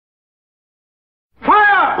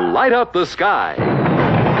light up the sky.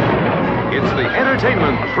 It's the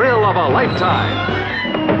entertainment thrill of a lifetime.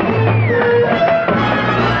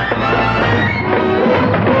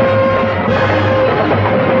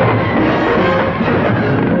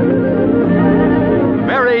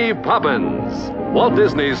 Mary Poppins, Walt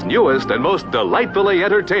Disney's newest and most delightfully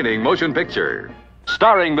entertaining motion picture.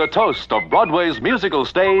 Starring the toast of Broadway's musical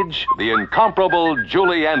stage, the incomparable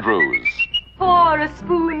Julie Andrews. For a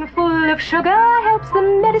spoonful of sugar helps the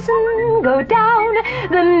medicine go down.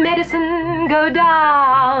 The medicine go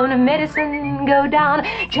down, medicine go down.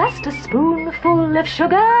 Just a spoonful of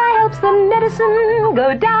sugar helps the medicine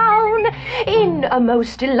go down in a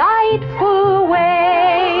most delightful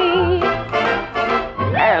way.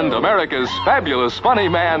 And America's fabulous funny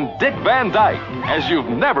man, Dick Van Dyke, as you've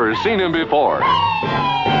never seen him before.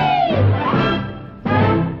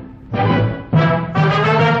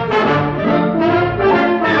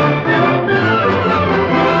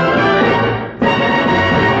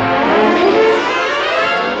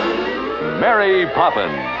 Mary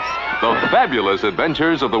Poppins, the fabulous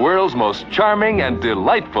adventures of the world's most charming and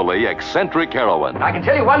delightfully eccentric heroine. I can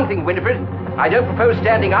tell you one thing, Winifred. I don't propose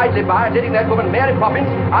standing idly by and letting that woman, Mary Poppins,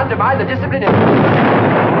 undermine the discipline of...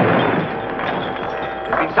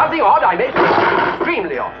 There's been something odd, I may say,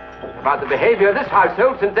 extremely odd, about the behavior of this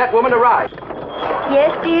household since that woman arrived.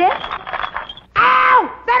 Yes, dear? Ow!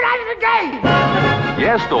 They're at it again!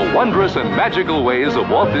 Yes, the wondrous and magical ways of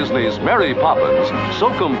Walt Disney's Mary Poppins so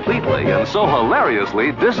completely and so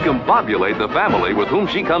hilariously discombobulate the family with whom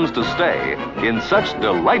she comes to stay in such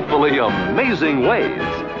delightfully amazing ways.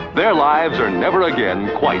 Their lives are never again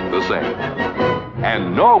quite the same.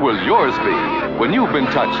 And nor will yours be when you've been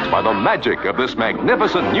touched by the magic of this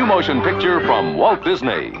magnificent new motion picture from Walt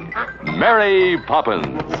Disney, Mary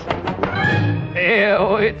Poppins.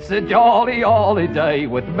 Oh, it's a jolly, jolly day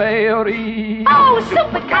with Mary. Oh,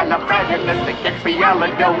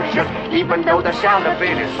 supercalifragilisticexpialidocious. Even though the sound of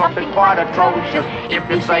it is something quite atrocious. If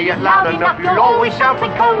you say it loud enough, you'll always sound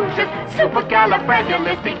precocious.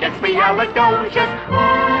 Supercalifragilisticexpialidocious.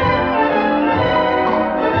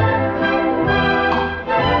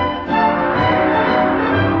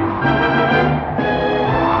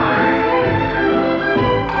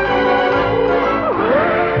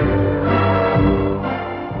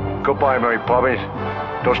 Goodbye, Mary Poppins.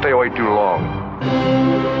 Don't stay away too long.